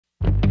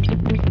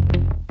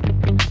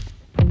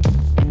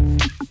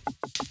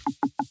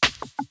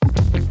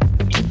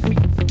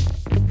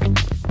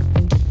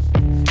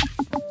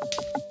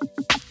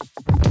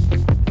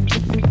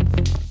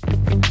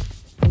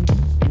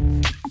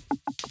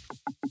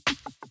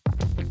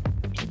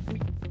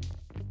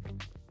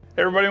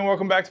Hey everybody, and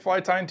welcome back to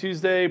Fly Tying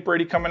Tuesday.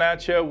 Brady coming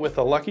at you with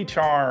a Lucky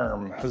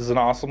Charm. This is an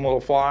awesome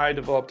little fly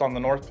developed on the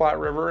North Platte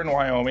River in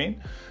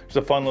Wyoming. There's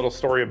a fun little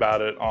story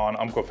about it on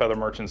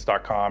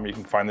umpquafeathermerchants.com. You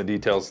can find the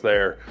details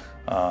there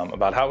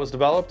about how it was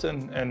developed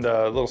and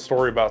a little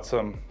story about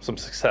some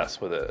success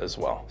with it as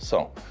well.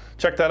 So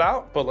check that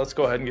out, but let's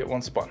go ahead and get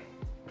one spun.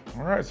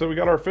 All right, so we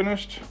got our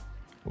finished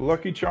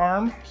Lucky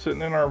Charm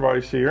sitting in our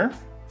vise here.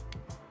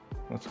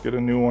 Let's get a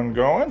new one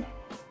going.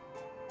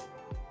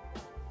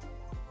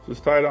 This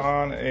is tied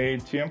on a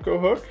Tiemco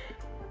hook.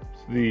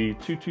 It's the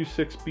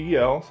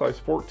 226BL, size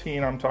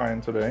 14 I'm tying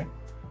today.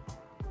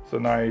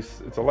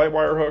 It's a light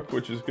wire hook,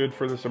 which is good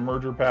for this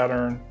emerger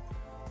pattern.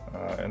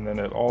 And then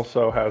it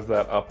also has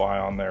that up eye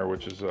on there,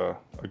 which is a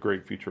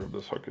great feature of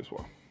this hook as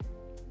well.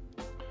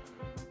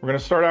 We're gonna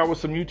start out with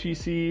some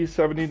UTC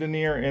 70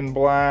 denier in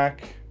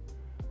black.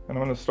 And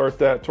I'm gonna start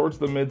that towards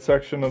the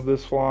midsection of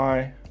this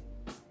fly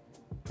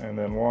and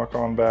then walk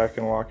on back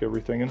and lock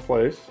everything in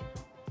place.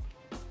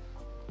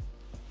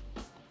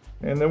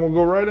 And then we'll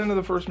go right into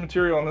the first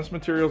material, and this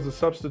material is a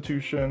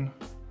substitution,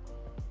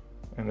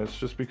 and it's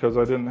just because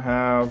I didn't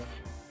have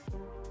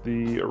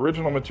the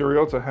original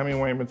material. It's a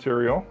Hemingway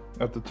material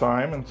at the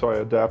time, and so I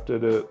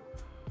adapted it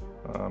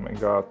and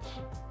got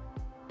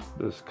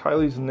this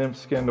Kiley's Nymph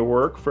skin to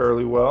work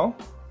fairly well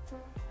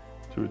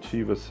to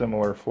achieve a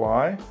similar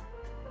fly,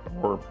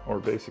 or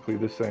basically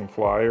the same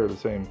fly, or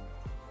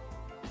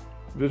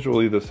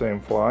visually the same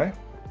fly.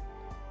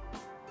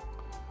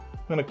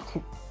 I'm gonna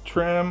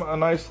trim a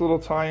nice little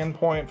tie-in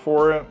point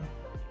for it.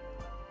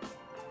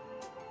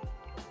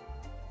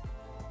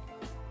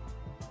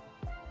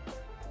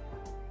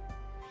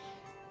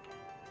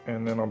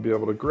 And then I'll be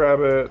able to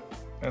grab it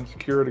and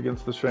secure it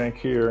against the shank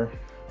here.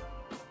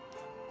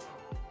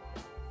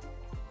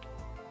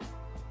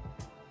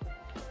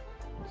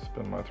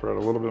 Spin my thread a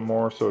little bit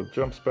more so it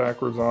jumps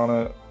backwards on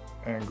it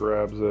and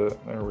grabs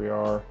it. There we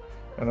are.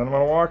 And then I'm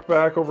going to walk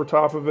back over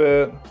top of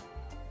it,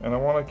 and I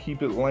want to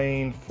keep it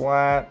laying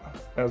flat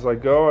as I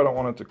go. I don't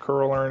want it to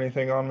curl or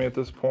anything on me at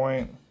this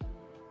point.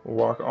 We'll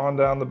walk on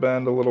down the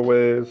bend a little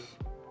ways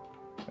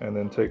and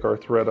then take our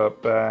thread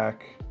up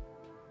back.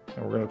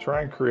 And we're going to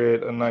try and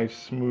create a nice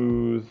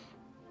smooth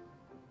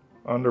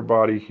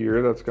underbody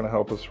here that's going to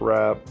help us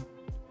wrap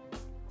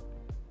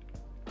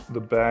the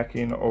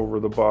backing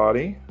over the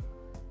body.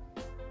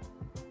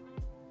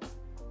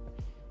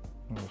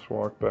 Just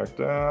walk back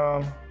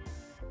down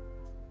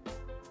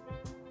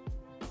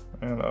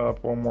and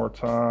up one more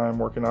time,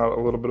 working out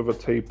a little bit of a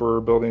taper,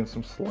 building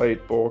some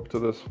slight bulk to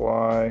this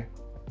fly.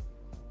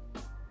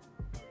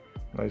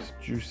 Nice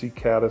juicy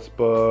caddis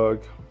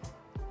bug.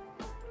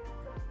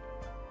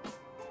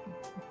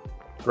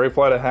 Great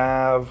fly to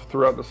have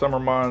throughout the summer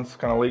months,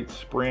 kind of late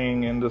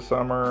spring into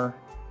summer,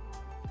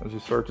 as you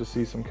start to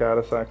see some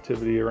caddis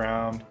activity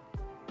around.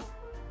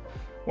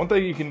 One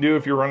thing you can do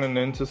if you're running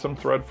into some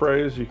thread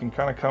frays, you can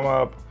kind of come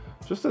up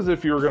just as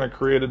if you were going to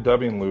create a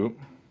dubbing loop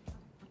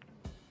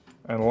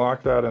and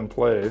lock that in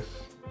place,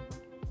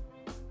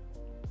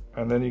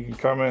 and then you can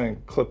come in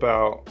and clip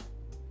out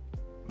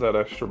that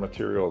extra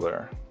material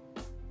there.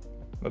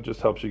 That just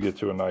helps you get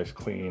to a nice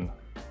clean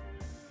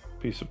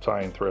piece of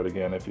tying thread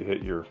again if you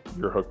hit your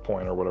hook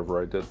point or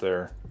whatever I did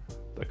there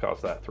that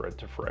caused that thread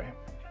to fray.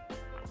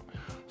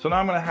 So now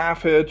I'm going to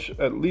half hitch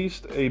at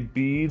least a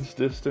bead's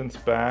distance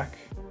back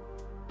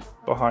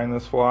behind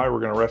this fly.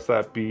 We're going to rest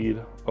that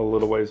bead a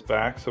little ways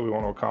back, so we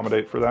want to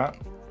accommodate for that.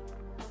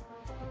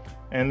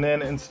 And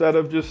then instead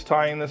of just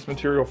tying this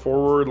material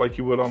forward like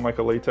you would on like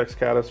a latex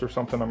caddis or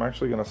something, I'm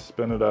actually going to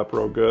spin it up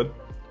real good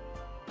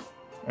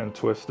and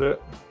twist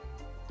it.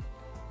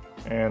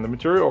 And the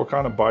material will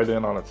kind of bite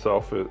in on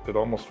itself. It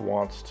almost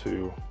wants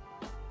to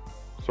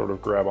sort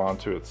of grab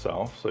onto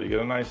itself. So you get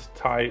a nice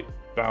tight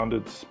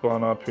bounded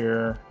spun up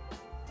here,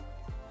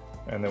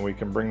 and then we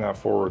can bring that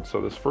forward.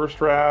 So this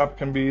first wrap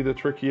can be the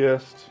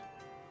trickiest,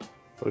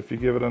 but if you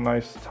give it a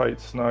nice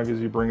tight snug as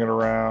you bring it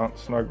around,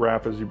 snug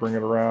wrap as you bring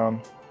it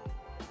around,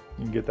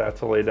 you can get that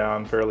to lay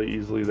down fairly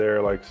easily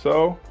there, like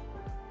so.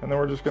 And then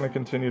we're just going to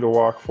continue to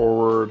walk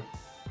forward,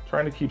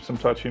 trying to keep some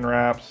touching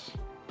wraps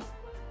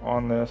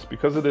on this.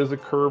 Because it is a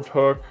curved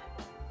hook,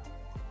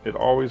 it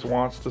always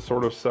wants to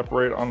sort of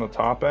separate on the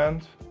top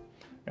end.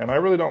 And I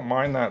really don't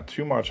mind that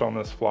too much on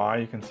this fly.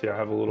 You can see I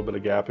have a little bit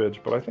of gappage,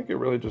 but I think it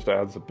really just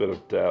adds a bit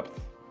of depth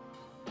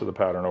to the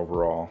pattern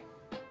overall.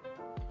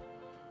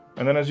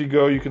 And then as you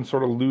go, you can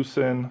sort of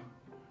loosen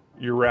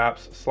your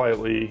wraps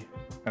slightly,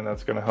 and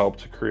that's going to help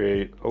to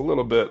create a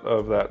little bit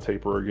of that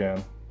taper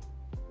again.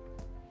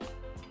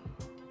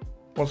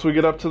 Once we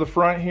get up to the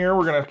front here,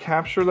 we're going to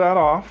capture that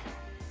off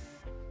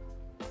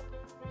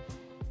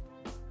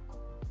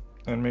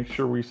and make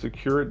sure we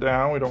secure it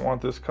down. We don't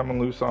want this coming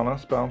loose on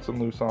us, bouncing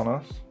loose on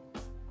us.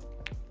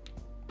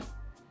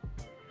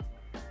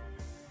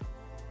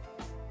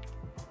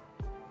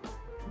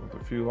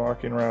 With a few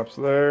locking wraps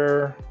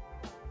there,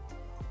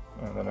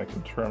 and then I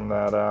can trim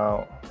that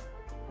out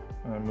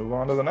and move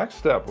on to the next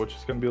step, which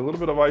is going to be a little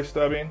bit of ice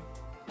stubbing.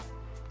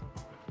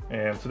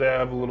 And today I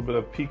have a little bit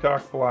of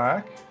Peacock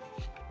black.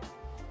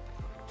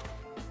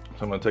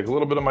 So I'm going to take a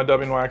little bit of my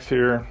dubbing wax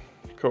here,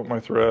 coat my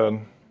thread,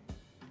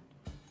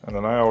 and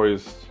then I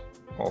always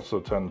also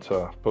tend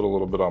to put a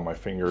little bit on my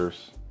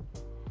fingers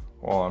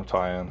while I'm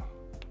tying.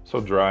 So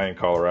dry in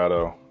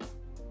Colorado.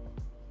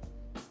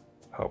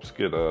 Helps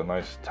get a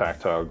nice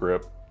tactile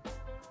grip.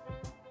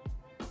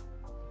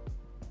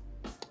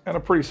 And a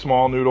pretty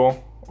small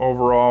noodle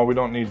overall. We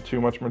don't need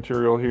too much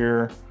material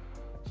here.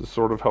 This is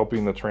sort of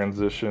helping the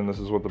transition. This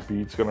is what the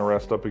bead's going to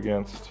rest up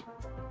against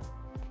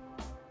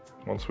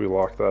once we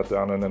lock that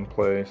down and in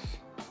place.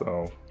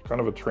 So kind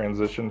of a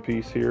transition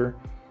piece here.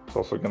 It's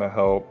also going to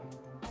help,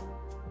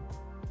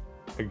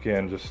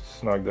 again, just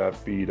snug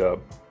that bead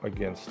up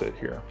against it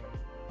here.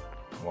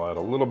 We'll add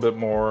a little bit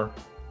more.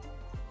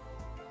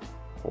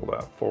 Pull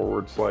that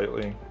forward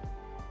slightly.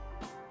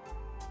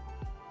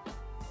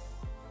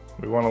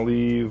 We want to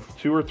leave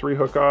 2 or 3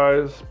 hook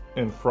eyes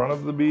in front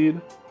of the bead,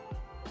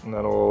 and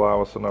that'll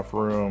allow us enough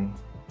room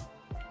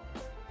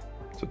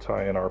to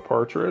tie in our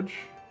partridge.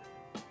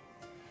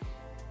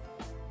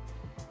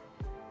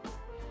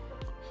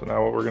 So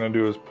now what we're going to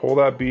do is pull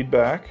that bead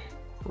back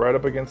right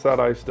up against that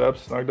eye step,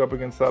 snugged up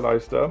against that eye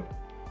step,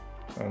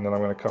 and then I'm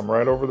going to come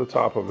right over the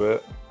top of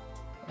it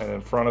and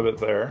in front of it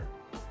there,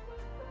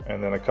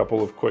 and then a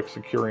couple of quick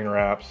securing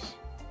wraps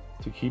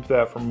to keep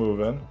that from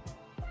moving.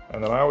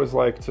 And then I always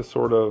like to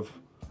sort of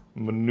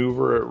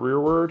maneuver it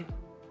rearward,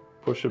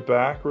 push it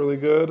back really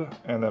good,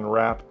 and then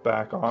wrap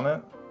back on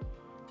it.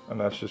 And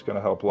that's just going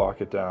to help lock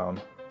it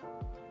down.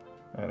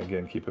 And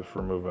again, keep it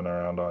from moving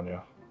around on you.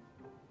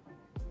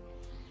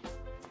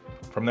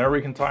 From there,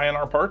 we can tie in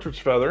our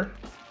partridge feather.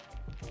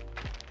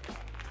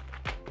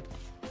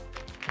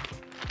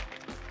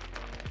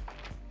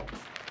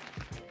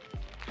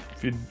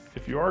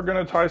 If you are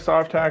going to tie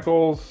soft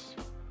hackles,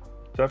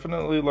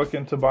 definitely look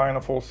into buying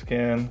a full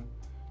skin.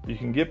 You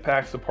can get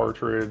packs of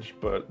partridge,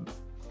 but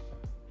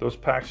those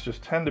packs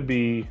just tend to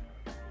be,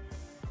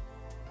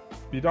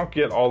 you don't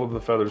get all of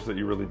the feathers that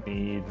you really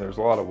need. There's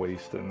a lot of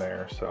waste in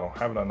there, so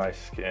having a nice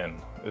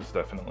skin is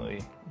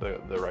definitely the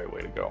right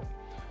way to go.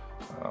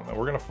 And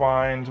we're going to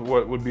find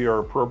what would be our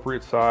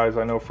appropriate size.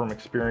 I know from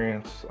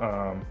experience,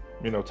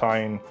 you know,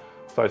 tying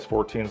size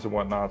 14s and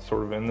whatnot,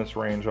 sort of in this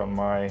range on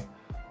my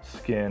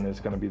skin is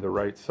going to be the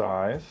right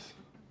size.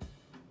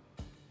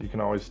 You can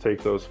always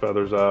take those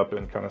feathers up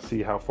and kind of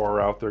see how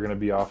far out they're going to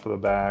be off of the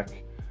back,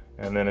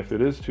 and then if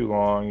it is too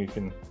long, you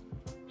can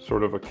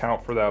sort of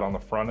account for that on the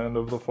front end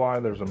of the fly.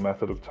 There's a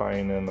method of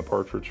tying in the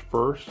partridge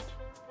first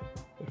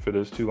if it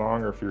is too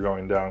long, or if you're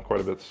going down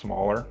quite a bit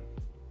smaller.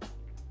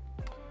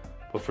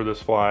 But for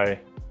this fly,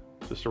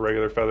 just a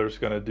regular feather is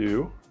going to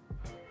do.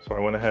 So I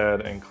went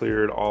ahead and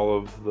cleared all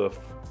of the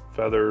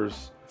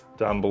feathers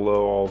down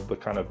below, all the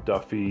kind of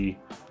duffy,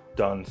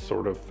 dun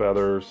sort of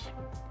feathers.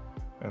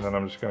 And then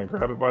I'm just going to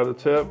grab it by the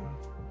tip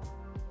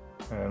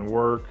and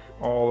work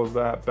all of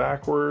that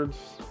backwards.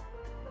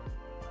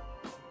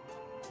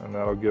 And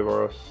that'll give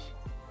us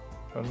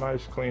a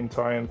nice clean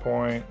tie-in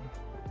point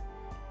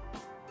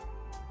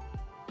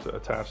to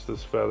attach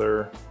this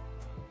feather.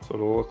 So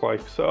it'll look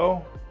like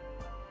so.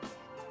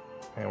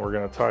 And we're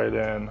going to tie it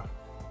in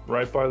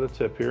right by the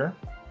tip here.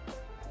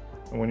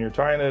 And when you're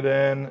tying it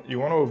in, you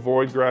want to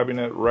avoid grabbing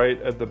it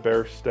right at the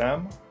bare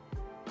stem,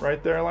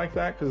 right there like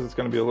that, because it's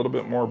going to be a little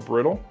bit more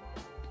brittle.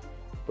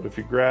 But if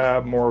you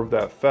grab more of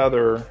that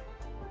feather,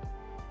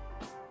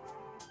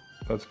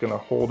 that's going to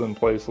hold in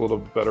place a little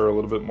bit better, a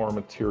little bit more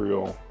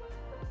material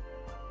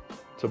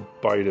to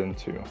bite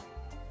into.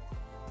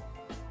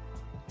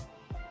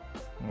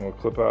 And we'll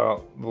clip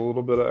out the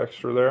little bit of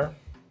extra there.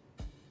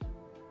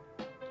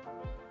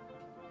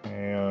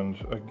 And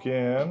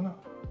again,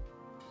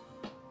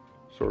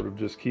 sort of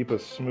just keep a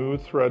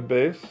smooth thread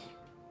base,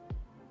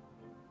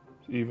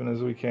 as even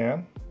as we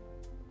can.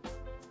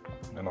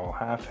 And I'll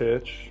half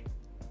hitch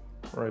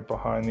right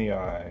behind the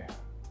eye.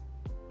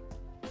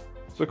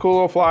 It's a cool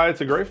little fly.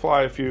 It's a great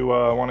fly if you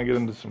want to get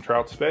into some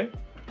trout spay.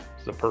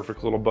 It's a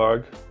perfect little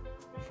bug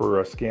for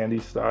a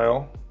Scandi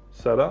style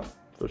setup,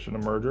 fishing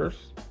emergers.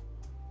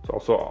 It's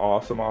also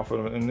awesome off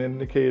of an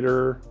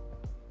indicator,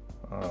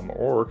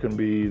 or can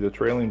be the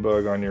trailing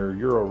bug on your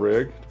Euro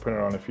rig,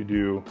 depending on if you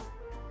do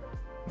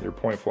your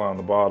point fly on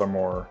the bottom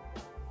or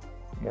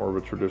more of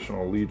a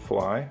traditional lead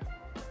fly.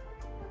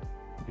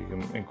 You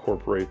can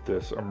incorporate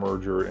this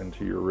emerger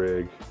into your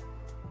rig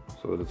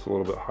so that it's a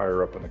little bit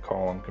higher up in the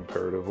column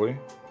comparatively.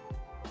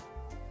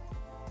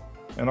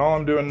 And all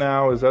I'm doing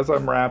now is, as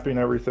I'm wrapping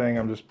everything,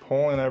 I'm just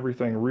pulling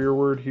everything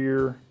rearward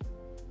here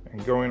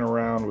and going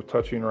around with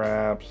touching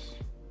wraps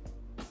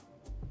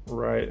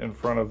right in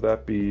front of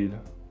that bead.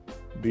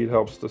 Bead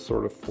helps to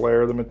sort of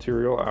flare the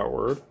material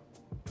outward.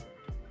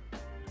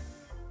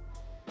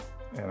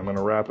 And I'm going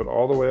to wrap it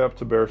all the way up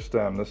to bare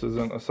stem. This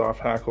isn't a soft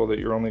hackle that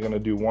you're only going to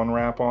do one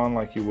wrap on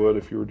like you would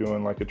if you were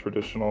doing like a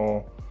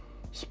traditional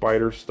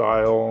spider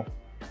style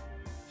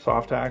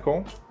soft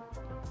hackle.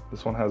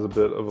 This one has a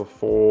bit of a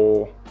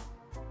full,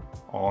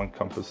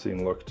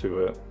 all-encompassing look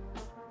to it.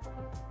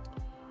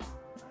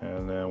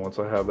 And then once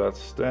I have that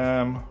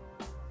stem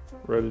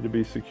ready to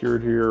be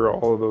secured here,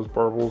 all of those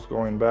barbels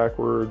going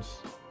backwards,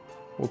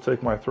 We'll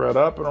take my thread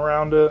up and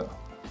around it.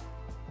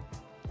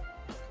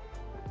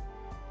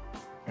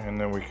 And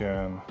then we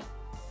can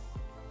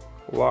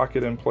lock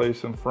it in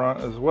place in front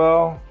as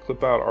well.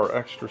 Clip out our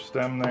extra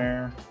stem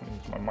there.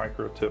 Use my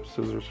micro tip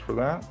scissors for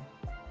that.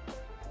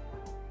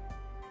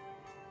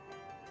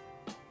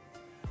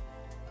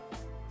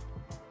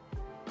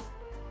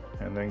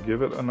 And then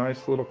give it a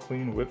nice little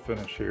clean whip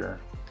finish here.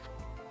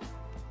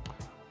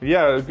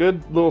 Yeah, a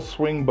good little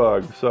swing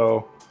bug.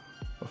 So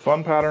a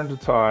fun pattern to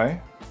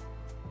tie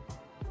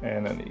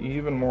and an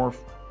even more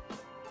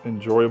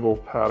enjoyable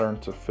pattern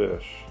to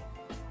fish.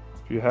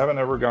 If you haven't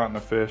ever gotten a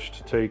fish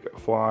to take a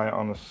fly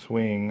on the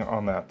swing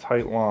on that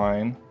tight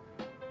line,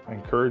 I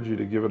encourage you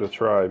to give it a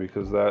try,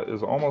 because that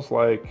is almost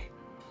like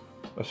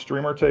a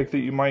streamer take that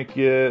you might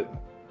get.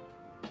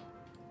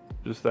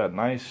 Just that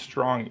nice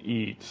strong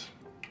eat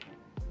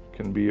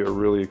can be a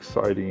really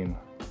exciting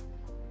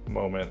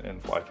moment in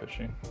fly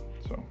fishing.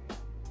 So,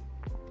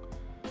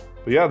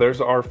 but yeah,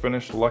 there's our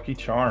finished Lucky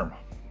Charm.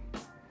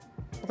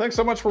 Well, thanks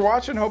so much for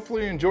watching.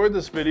 Hopefully you enjoyed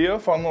this video.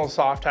 Fun little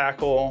soft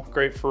hackle,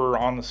 great for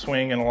on the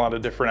swing and a lot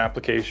of different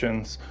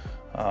applications,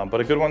 but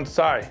a good one to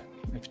tie.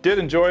 If you did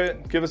enjoy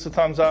it, give us a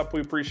thumbs up.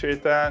 We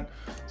appreciate that.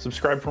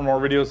 Subscribe for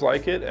more videos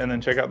like it, and then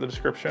check out the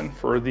description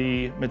for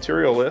the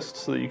material list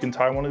so that you can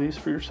tie one of these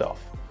for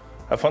yourself.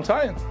 Have fun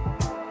tying.